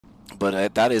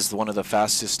but that is one of the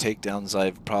fastest takedowns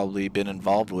I've probably been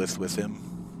involved with him.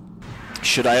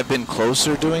 Should I have been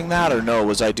closer doing that, or no?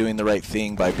 Was I doing the right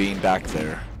thing by being back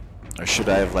there? Or should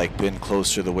I have like been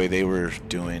closer the way they were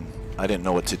doing? I didn't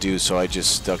know what to do, so I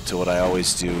just stuck to what I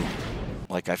always do.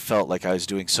 Like I felt like I was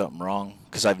doing something wrong,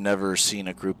 because I've never seen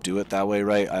a group do it that way,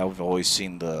 right? I've always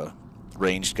seen the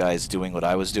ranged guys doing what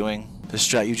I was doing. The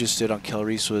strat you just did on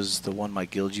Kelris was the one my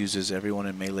guild uses. Everyone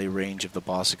in melee range of the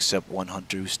boss except one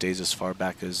hunter who stays as far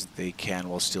back as they can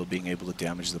while still being able to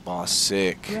damage the boss.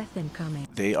 Sick. Breath incoming.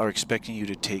 They are expecting you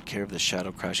to take care of the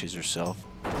shadow crashes yourself.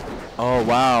 Oh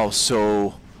wow,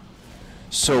 so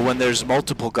when there's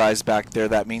multiple guys back there,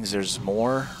 that means there's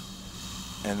more,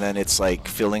 and then it's like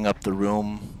filling up the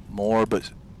room more,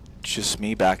 but just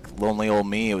me back, lonely old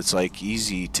me, it was like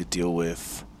easy to deal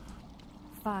with.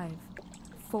 5,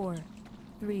 4,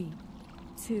 3,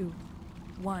 2,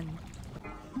 1.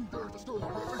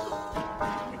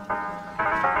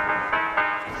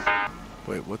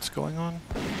 Wait, what's going on?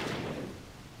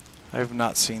 I have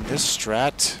not seen this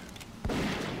strat.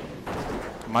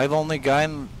 Am I the only guy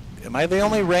in... Am I the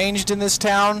only ranged in this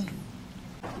town?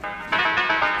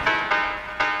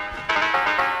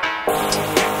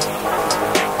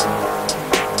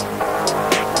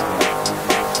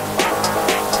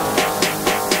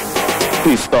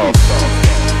 Please stop.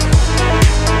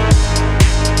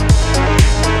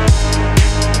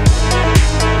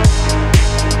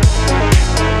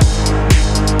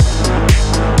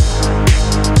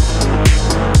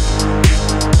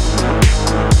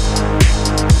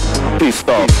 Please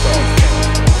stop.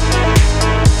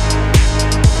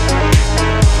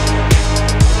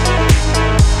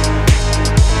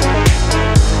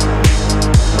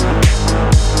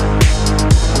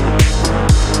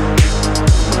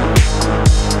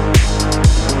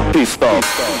 Please stop.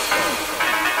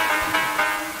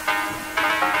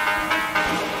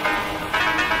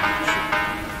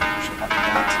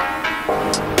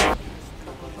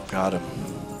 Got him.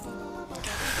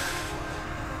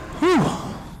 Whew.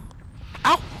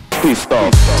 Ow. Please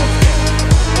stop.